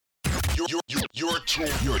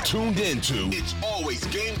You're tuned into It's Always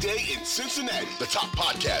Game Day in Cincinnati, the top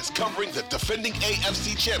podcast covering the defending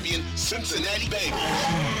AFC champion Cincinnati Bengals.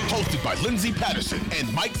 Hosted by Lindsey Patterson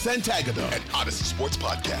and Mike Santagata, an Odyssey Sports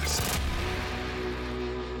Podcast.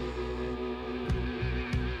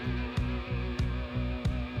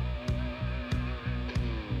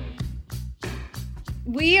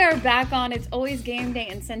 We are back on It's Always Game Day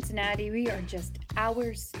in Cincinnati. We are just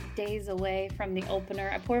hours, days away from the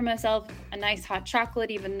opener. I poured myself a nice hot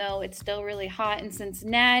chocolate, even though it's still really hot in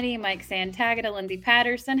Cincinnati. Mike Santagata, Lindsey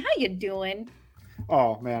Patterson, how you doing?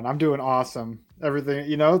 Oh man, I'm doing awesome. Everything,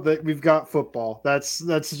 that we've got football. That's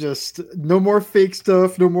just no more fake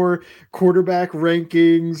stuff, no more quarterback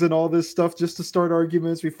rankings and all this stuff just to start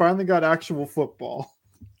arguments. We finally got actual football.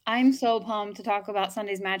 I'm so pumped to talk about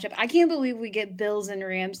Sunday's matchup. I can't believe we get Bills and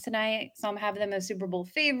Rams tonight. Some have them as Super Bowl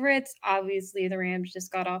favorites. Obviously, the Rams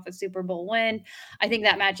just got off a Super Bowl win. I think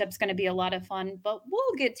that matchup's going to be a lot of fun, but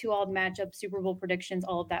we'll get to all the matchups, Super Bowl predictions,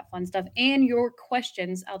 all of that fun stuff, and your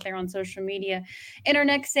questions out there on social media in our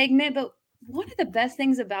next segment. But one of the best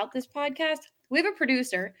things about this podcast, we have a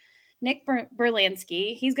producer, Nick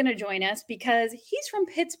Berlansky. He's going to join us because he's from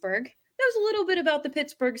Pittsburgh. Knows a little bit about the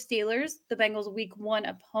Pittsburgh Steelers, the Bengals' Week 1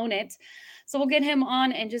 opponent. So we'll get him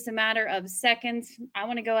on in just a matter of seconds. I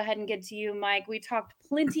want to go ahead and get to you, Mike. We talked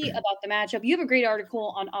plenty about the matchup. You have a great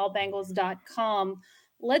article on allbengals.com.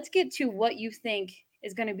 Let's get to what you think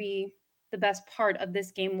is going to be the best part of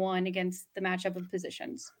this game one against the matchup of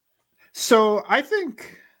positions. So I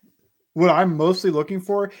think what I'm mostly looking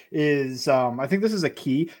for is, I think this is a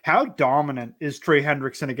key. How dominant is Trey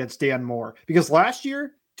Hendrickson against Dan Moore? Because last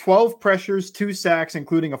year, 12 pressures, 2 sacks,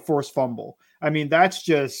 including a forced fumble. I mean, that's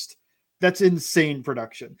insane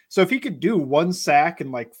production. So if he could do 1 sack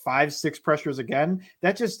and like 5-6 pressures again,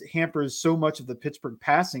 that just hampers so much of the Pittsburgh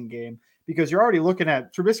passing game, because you're already looking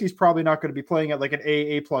at Trubisky's probably not going to be playing at like an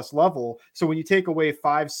A+ level. So when you take away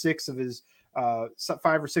 5 or 6 of his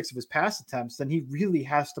pass attempts, then he really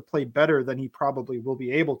has to play better than he probably will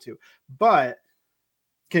be able to. But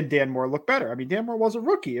can Dan Moore look better? I mean, Dan Moore was a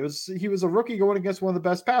rookie. He was a rookie going against one of the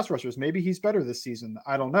best pass rushers. Maybe he's better this season.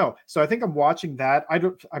 I don't know. So I think I'm watching that. I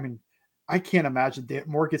can't imagine Dan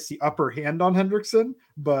Moore gets the upper hand on Hendrickson,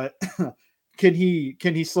 but can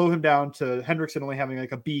he slow him down to Hendrickson only having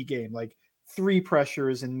like a B game, like 3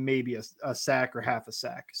 pressures and maybe a sack or half a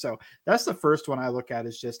sack? So that's the first one I look at,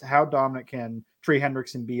 is just how dominant can Trey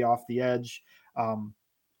Hendrickson be off the edge.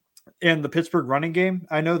 And the Pittsburgh running game,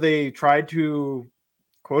 I know they tried to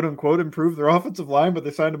quote unquote improve their offensive line, but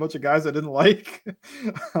they signed a bunch of guys I didn't like.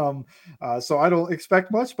 So I don't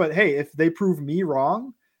expect much, but hey, if they prove me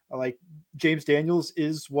wrong, like James Daniels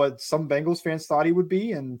is what some Bengals fans thought he would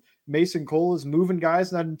be, and Mason Cole is moving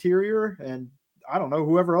guys in that interior, and I don't know,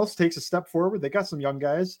 whoever else takes a step forward, they got some young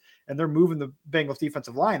guys and they're moving the Bengals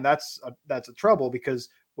defensive line. That's a trouble, because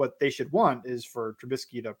what they should want is for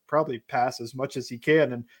Trubisky to probably pass as much as he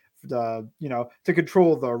can and to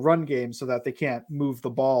control the run game so that they can't move the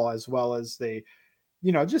ball as well as they,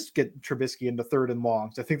 just get Trubisky into 3rd and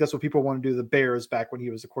longs. I think that's what people want to do to the Bears back when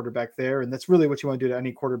he was a quarterback there. And that's really what you want to do to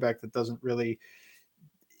any quarterback that doesn't really.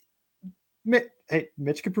 Hey,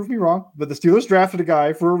 Mitch could prove me wrong, but the Steelers drafted a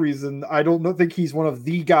guy for a reason. I don't think he's one of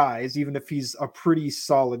the guys, even if he's a pretty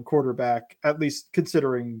solid quarterback, at least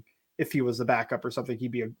considering if he was a backup or something,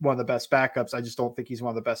 he'd be one of the best backups. I just don't think he's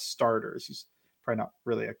one of the best starters. He's probably not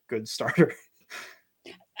really a good starter.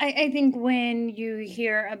 I think when you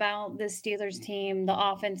hear about the Steelers team, the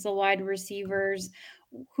offense, the wide receivers,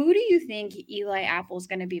 who do you think Eli Apple is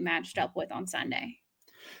going to be matched up with on Sunday?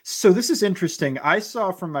 So this is interesting. I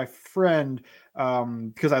saw from my friend,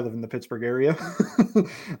 because I live in the Pittsburgh area,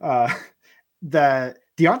 that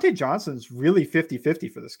Deontay Johnson's really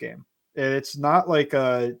 50-50 for this game. It's not like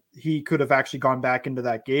he could have actually gone back into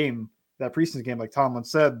that game, that preseason game, like Tomlin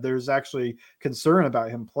said. There's actually concern about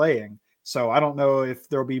him playing. So I don't know if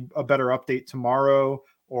there'll be a better update tomorrow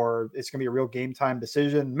or it's going to be a real game time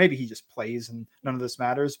decision. Maybe he just plays and none of this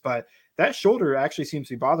matters, but that shoulder actually seems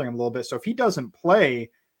to be bothering him a little bit. So if he doesn't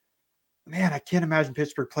play, man, I can't imagine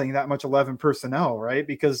Pittsburgh playing that much 11 personnel, right?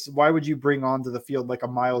 Because why would you bring onto the field like a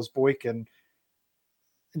Miles Boykin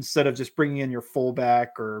instead of just bringing in your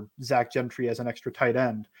fullback or Zach Gentry as an extra tight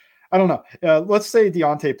end? I don't know. Let's say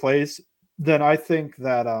Deontay plays, then I think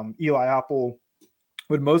that Eli Apple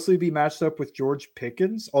would mostly be matched up with George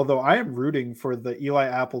Pickens, although I am rooting for the Eli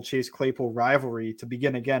Apple Chase Claypool rivalry to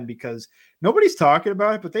begin again, because nobody's talking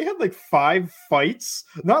about it, but they had like 5 fights,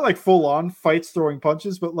 not like full on fights throwing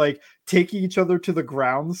punches, but like taking each other to the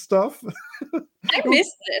ground stuff. I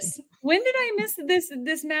missed this. When did I miss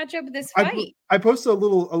this matchup, this fight? I posted a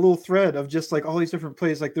little thread of just like all these different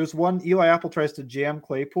plays. Like there's one, Eli Apple tries to jam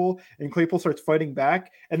Claypool and Claypool starts fighting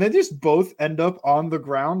back, and they just both end up on the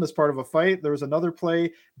ground as part of a fight. There was another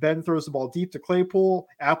play, Ben throws the ball deep to Claypool,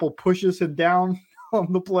 Apple pushes him down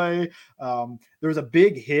on the play. There was a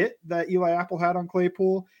big hit that Eli Apple had on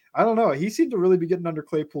Claypool. I don't know. He seemed to really be getting under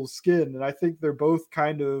Claypool's skin, and I think they're both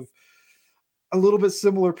kind of a little bit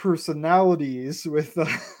similar personalities with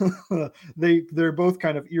they're both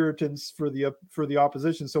kind of irritants for the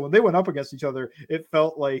opposition. So when they went up against each other, it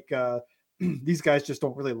felt like these guys just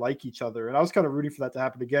don't really like each other. And I was kind of rooting for that to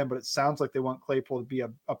happen again, but it sounds like they want Claypool to be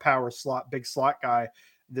a power slot, big slot guy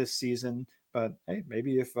this season. But hey,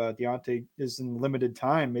 maybe if Deontay is in limited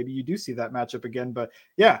time, maybe you do see that matchup again. But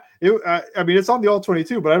yeah, I mean, it's on the All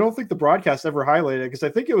 22, but I don't think the broadcast ever highlighted it because I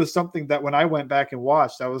think it was something that when I went back and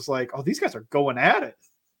watched, I was like, oh, these guys are going at it.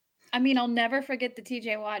 I mean, I'll never forget the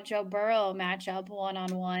TJ Watt, Joe Burrow matchup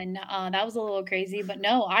one-on-one. That was a little crazy, but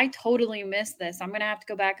no, I totally missed this. I'm going to have to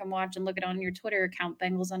go back and watch and look it on your Twitter account,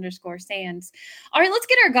 Bengals_Sands. All right, let's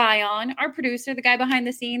get our guy on, our producer, the guy behind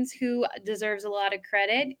the scenes who deserves a lot of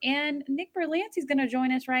credit. And Nick Berlanti's going to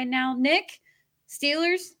join us right now. Nick,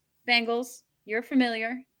 Steelers, Bengals, you're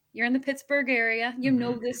familiar. You're in the Pittsburgh area. You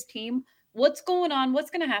know this team. What's going on?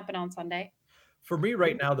 What's going to happen on Sunday? For me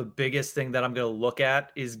right now, the biggest thing that I'm going to look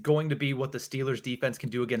at is going to be what the Steelers defense can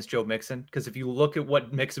do against Joe Mixon. Because if you look at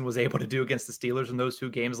what Mixon was able to do against the Steelers in those 2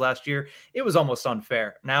 games last year, it was almost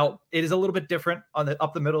unfair. Now, it is a little bit different on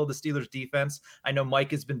up the middle of the Steelers defense. I know Mike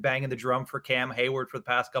has been banging the drum for Cam Hayward for the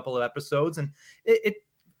past couple of episodes, and it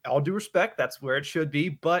all due respect, that's where it should be.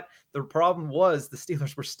 But the problem was the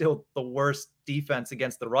Steelers were still the worst defense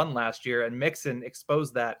against the run last year, and Mixon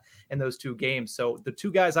exposed that in those 2 games. So the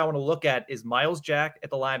 2 guys I want to look at is Myles Jack at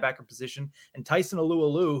the linebacker position and Tyson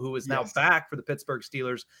Alualu, who is now back for the Pittsburgh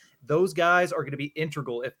Steelers. Those guys are going to be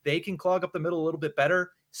integral. If they can clog up the middle a little bit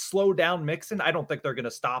better, slow down Mixon, I don't think they're going to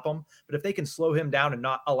stop him. But if they can slow him down and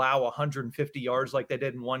not allow 150 yards like they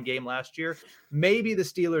did in 1 game last year, maybe the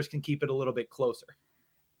Steelers can keep it a little bit closer.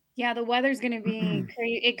 Yeah, the weather's going to be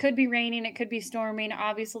crazy. It could be raining. It could be storming.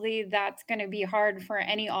 Obviously, that's going to be hard for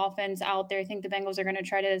any offense out there. I think the Bengals are going to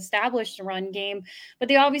try to establish the run game, but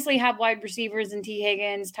they obviously have wide receivers in T.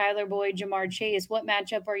 Higgins, Tyler Boyd, Jamar Chase. What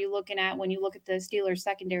matchup are you looking at when you look at the Steelers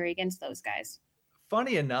secondary against those guys?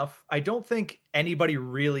 Funny enough, I don't think anybody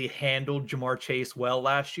really handled Jamar Chase well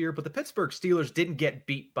last year, but the Pittsburgh Steelers didn't get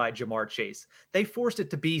beat by Jamar Chase. They forced it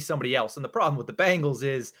to be somebody else. And the problem with the Bengals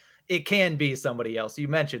is it can be somebody else. You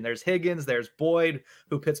mentioned there's Higgins, there's Boyd,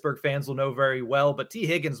 who Pittsburgh fans will know very well, but T.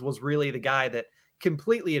 Higgins was really the guy that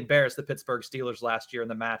completely embarrassed the Pittsburgh Steelers last year in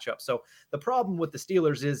the matchup. So the problem with the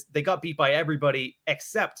Steelers is they got beat by everybody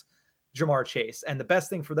except Jamar Chase. And the best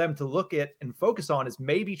thing for them to look at and focus on is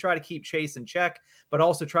maybe try to keep Chase in check, but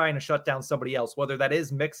also trying to shut down somebody else, whether that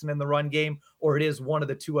is Mixon in the run game or it is one of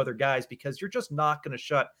the 2 other guys, because you're just not going to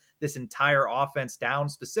shut this entire offense down,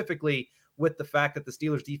 specifically with the fact that the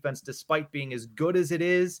Steelers defense, despite being as good as it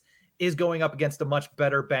is going up against a much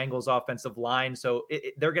better Bengals offensive line. So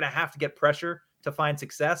they're going to have to get pressure to find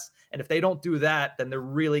success. And if they don't do that, then they're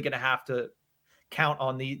really going to have to count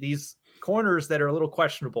on these corners that are a little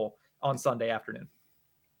questionable on Sunday afternoon.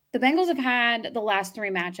 The Bengals have had the last 3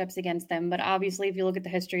 matchups against them, but obviously if you look at the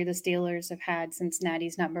history, the Steelers have had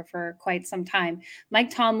Cincinnati's number for quite some time. Mike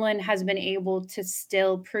Tomlin has been able to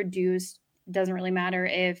still produce. Doesn't really matter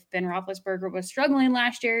if Ben Roethlisberger was struggling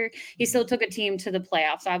last year. He still took a team to the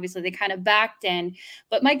playoffs. Obviously, they kind of backed in.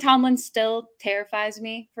 But Mike Tomlin still terrifies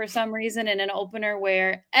me for some reason in an opener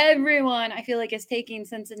where everyone, I feel like, is taking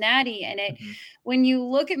Cincinnati. And when you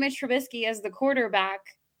look at Mitch Trubisky as the quarterback,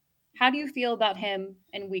 how do you feel about him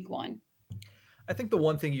in week 1? I think the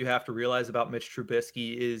one thing you have to realize about Mitch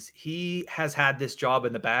Trubisky is he has had this job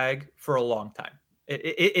in the bag for a long time.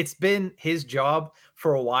 It's been his job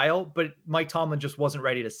for a while, but Mike Tomlin just wasn't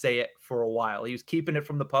ready to say it for a while. He was keeping it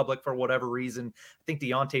from the public for whatever reason. I think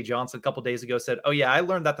Deontay Johnson a couple days ago said, "Oh yeah, I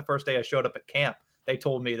learned that the first day I showed up at camp. They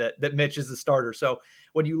told me that Mitch is the starter." So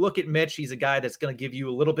when you look at Mitch, he's a guy that's going to give you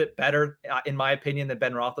a little bit better, in my opinion, than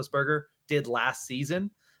Ben Roethlisberger did last season.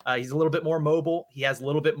 He's a little bit more mobile. He has a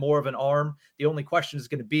little bit more of an arm. The only question is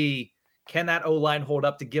going to be, Can that O-line hold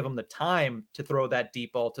up to give them the time to throw that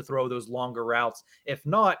deep ball, to throw those longer routes? If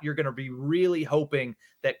not, you're going to be really hoping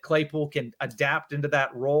that Claypool can adapt into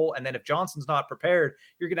that role. And then if Johnson's not prepared,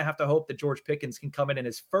 you're going to have to hope that George Pickens can come in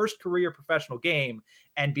his first career professional game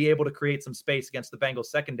and be able to create some space against the Bengals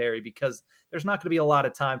secondary, because there's not going to be a lot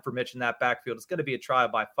of time for Mitch in that backfield. It's going to be a trial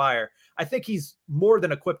by fire. I think he's more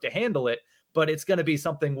than equipped to handle it, but it's going to be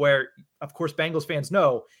something where, of course, Bengals fans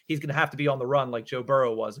know he's going to have to be on the run like Joe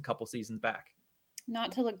Burrow was a couple seasons back.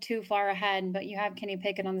 Not to look too far ahead, but you have Kenny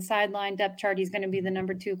Pickett on the sideline depth chart. He's going to be the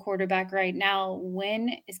number 2 quarterback right now.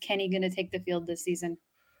 When is Kenny going to take the field this season?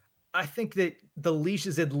 I think that the leash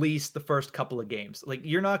is at least the first couple of games. Like,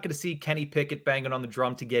 you're not going to see Kenny Pickett banging on the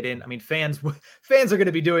drum to get in. I mean, fans are going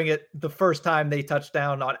to be doing it the first time they touch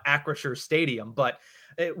down on Acrisure Stadium. But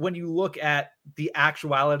when you look at the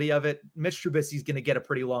actuality of it, Mitch Trubisky's going to get a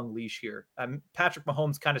pretty long leash here. Patrick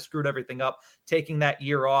Mahomes kind of screwed everything up, taking that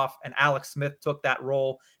year off, and Alex Smith took that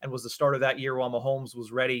role and was the starter that year while Mahomes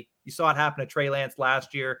was ready. You saw it happen to Trey Lance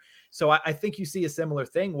last year. So I think you see a similar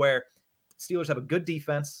thing where Steelers have a good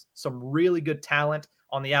defense, some really good talent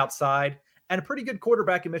on the outside, and a pretty good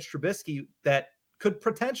quarterback in Mitch Trubisky that could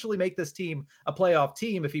potentially make this team a playoff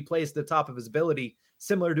team if he plays to the top of his ability,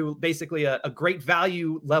 similar to basically a great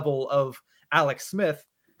value level of Alex Smith.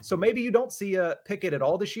 So maybe you don't see a Pickett at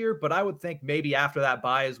all this year, but I would think maybe after that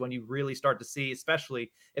bye is when you really start to see,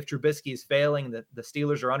 especially if Trubisky is failing, the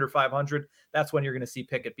Steelers are under 500, that's when you're going to see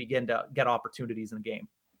Pickett begin to get opportunities in the game.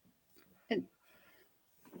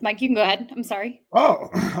 Mike, you can go ahead. I'm sorry.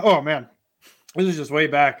 Oh man. This is just way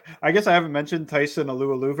back. I guess I haven't mentioned Tyson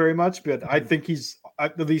Alualu very much, but I think he's,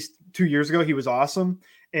 at least 2 years ago, he was awesome.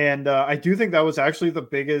 And I do think that was actually the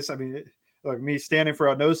biggest, I mean, like me standing for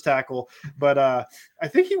a nose tackle, but I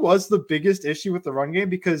think he was the biggest issue with the run game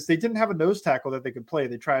because they didn't have a nose tackle that they could play.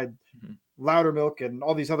 They tried Loudermilk and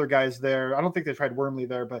all these other guys there. I don't think they tried Wormley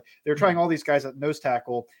there, but they were trying all these guys at nose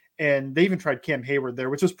tackle. And they even tried Cam Hayward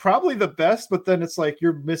there, which was probably the best, but then it's like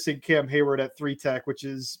you're missing Cam Hayward at 3 tech, which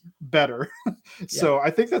is better. So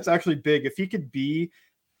I think that's actually big. If he could be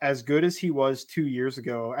as good as he was 2 years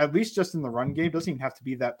ago, at least just in the run game, doesn't even have to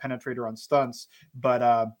be that penetrator on stunts.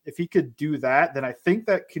 But if he could do that, then I think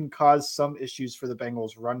that can cause some issues for the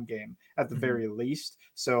Bengals run game at the very least.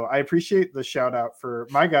 So I appreciate the shout out for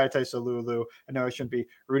my guy, Tyson Lulu. I know I shouldn't be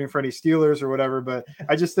rooting for any Steelers or whatever, but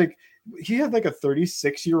I just think he had like a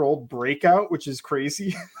 36-year-old breakout, which is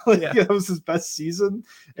crazy. That was his best season.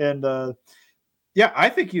 And yeah, I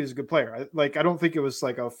think he was a good player. I don't think it was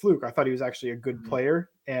like a fluke. I thought he was actually a good player.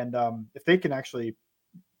 And if they can actually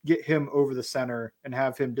get him over the center and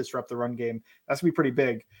have him disrupt the run game, that's going to be pretty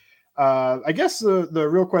big. I guess the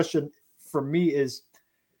real question for me is,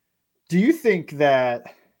 do you think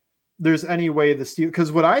that there's any way the Steelers,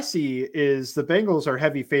 because what I see is the Bengals are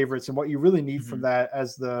heavy favorites, and what you really need from that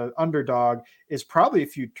as the underdog is probably a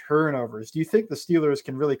few turnovers. Do you think the Steelers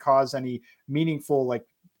can really cause any meaningful, like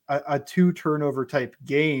a 2 turnover type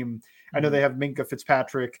game? I know they have Minka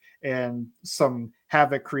Fitzpatrick and some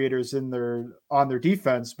havoc creators on their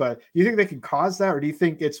defense, but do you think they can cause that, or do you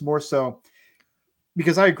think it's more so?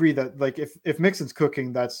 Because I agree that like if Mixon's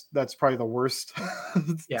cooking, that's probably the worst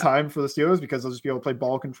time for the Steelers because they'll just be able to play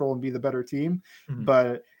ball control and be the better team.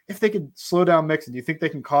 But if they could slow down Mixon, do you think they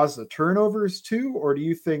can cause the turnovers too, or do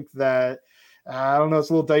you think that I don't know,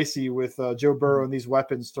 it's a little dicey with Joe Burrow and these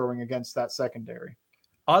weapons throwing against that secondary?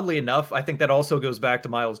 Oddly enough, I think that also goes back to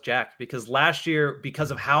Myles Jack because last year,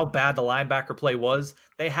 because of how bad the linebacker play was,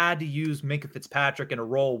 they had to use Minka Fitzpatrick in a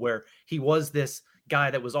role where he was this guy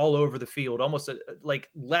that was all over the field, almost like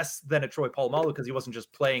less than a Troy Polamalu because he wasn't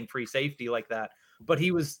just playing free safety like that, but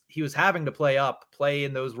he was having to play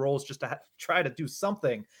in those roles just to try to do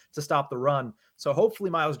something to stop the run. So hopefully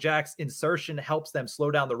Myles Jack's insertion helps them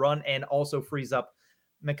slow down the run and also frees up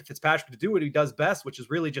Minka Fitzpatrick to do what he does best, which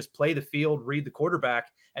is really just play the field, read the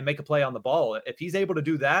quarterback, and make a play on the ball. If he's able to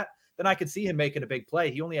do that, then I could see him making a big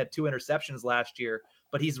play. He only had 2 interceptions last year,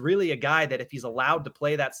 but he's really a guy that if he's allowed to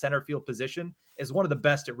play that center field position is one of the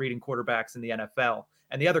best at reading quarterbacks in the NFL.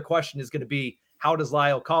 And the other question is going to be, how does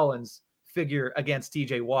Lyle Collins figure against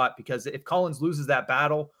TJ Watt? Because if Collins loses that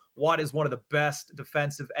battle, Watt is one of the best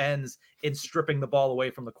defensive ends in stripping the ball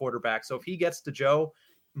away from the quarterback. So if he gets to Joe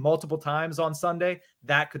multiple times on Sunday,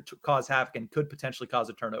 that could cause havoc and could potentially cause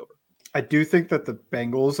a turnover. I do think that the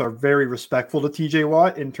Bengals are very respectful to TJ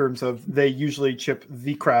Watt in terms of they usually chip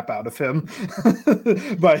the crap out of him,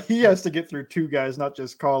 but he has to get through 2 guys, not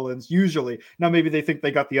just Collins usually. Now, maybe they think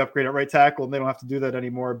they got the upgrade at right tackle and they don't have to do that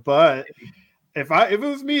anymore. But if it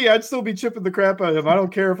was me, I'd still be chipping the crap out of him. I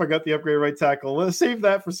don't care if I got the upgrade at right tackle. Let's save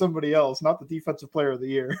that for somebody else, not the defensive player of the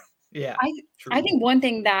year. Yeah. I think one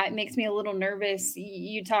thing that makes me a little nervous,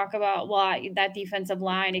 you talk about why that defensive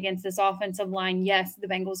line against this offensive line. Yes, the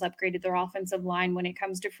Bengals upgraded their offensive line when it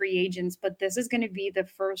comes to free agents, but this is going to be the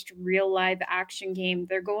first real live action game.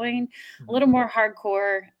 They're going a little more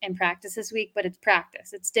hardcore in practice this week, but it's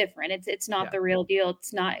practice. It's different. It's not the real deal.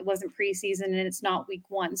 It wasn't preseason and it's not week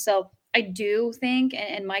one. So I do think,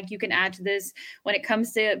 and Mike, you can add to this when it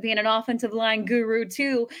comes to being an offensive line guru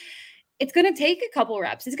too, it's going to take a couple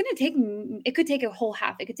reps. It could take a whole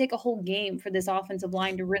half. It could take a whole game for this offensive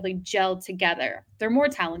line to really gel together. They're more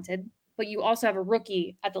talented, but you also have a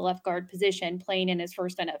rookie at the left guard position playing in his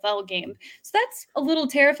first NFL game. So that's a little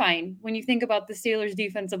terrifying when you think about the Steelers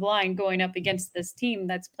defensive line going up against this team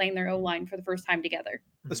that's playing their O-line for the first time together.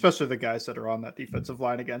 Especially the guys that are on that defensive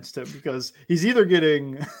line against him, because he's either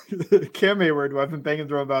getting Cam Hayward, who I've been banging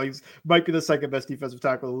drum about, he's might be the second best defensive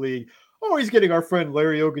tackle in the league, or he's getting our friend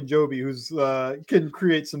Larry Ogunjobi, who's can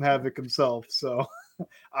create some havoc himself. So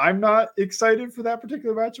I'm not excited for that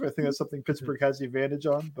particular matchup. I think that's something Pittsburgh has the advantage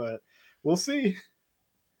on, but we'll see.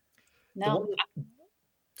 No.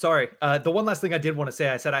 The one last thing I did want to say,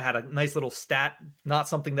 I said I had a nice little stat, not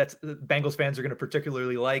something that Bengals fans are going to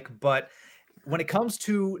particularly like, but when it comes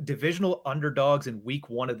to divisional underdogs in week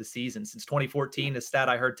one of the season, since 2014, the stat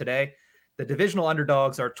I heard today, the divisional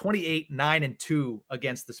underdogs are 28, 9-2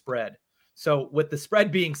 against the spread. So with the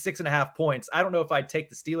spread being 6.5 points, I don't know if I'd take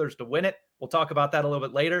the Steelers to win it. We'll talk about that a little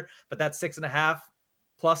bit later, but that 6.5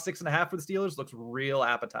 plus 6.5 for the Steelers looks real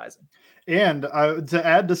appetizing. And to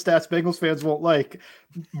add to stats Bengals fans won't like,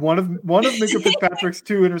 one of Minka Fitzpatrick's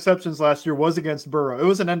 2 interceptions last year was against Burrow. It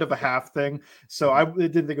was an end of a half thing, so I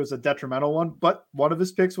didn't think it was a detrimental one, but one of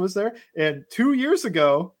his picks was there. And 2 years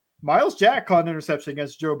ago, Miles Jack caught an interception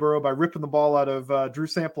against Joe Burrow by ripping the ball out of Drew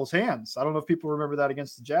Sample's hands. I don't know if people remember that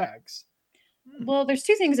against the Jags. Well, there's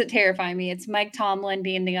 2 things that terrify me. It's Mike Tomlin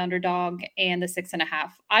being the underdog and the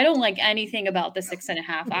 6.5. I don't like anything about the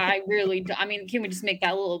 6.5. I really do. I mean, can we just make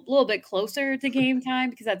that a little bit closer to game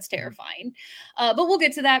time? Because that's terrifying. But we'll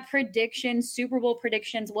get to that. Predictions, Super Bowl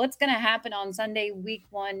predictions. What's going to happen on Sunday, week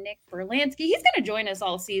 1? Nick Berlansky, he's going to join us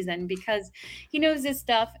all season because he knows his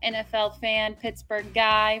stuff. NFL fan, Pittsburgh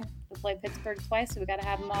guy. We play Pittsburgh twice, so we got to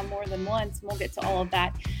have him on more than once. And we'll get to all of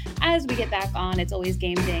that as we get back on. It's always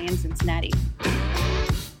game day in Cincinnati.